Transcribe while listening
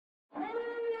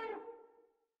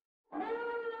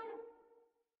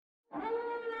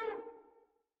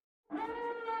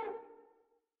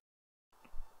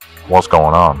What's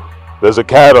going on? There's a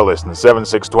catalyst in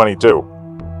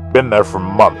 7622. Been there for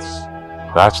months.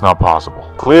 That's not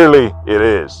possible. Clearly, it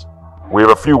is. We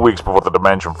have a few weeks before the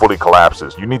dimension fully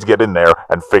collapses. You need to get in there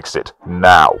and fix it.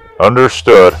 Now.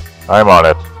 Understood. I'm on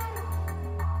it.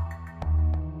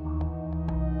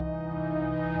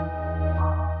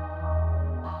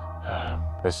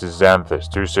 This is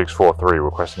Xanthus 2643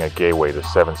 requesting a gateway to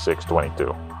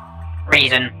 7622.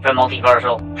 Reason for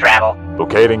multiversal travel.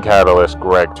 Locating catalyst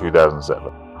Greg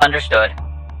 2007. Understood.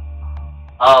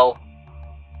 Oh.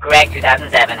 Greg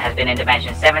 2007 has been in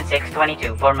dimension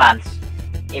 7622 for months.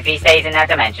 If he stays in that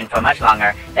dimension for much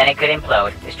longer, then it could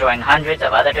implode, destroying hundreds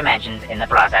of other dimensions in the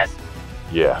process.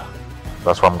 Yeah,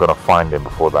 that's why I'm gonna find him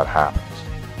before that happens.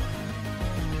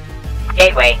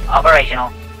 Gateway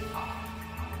operational.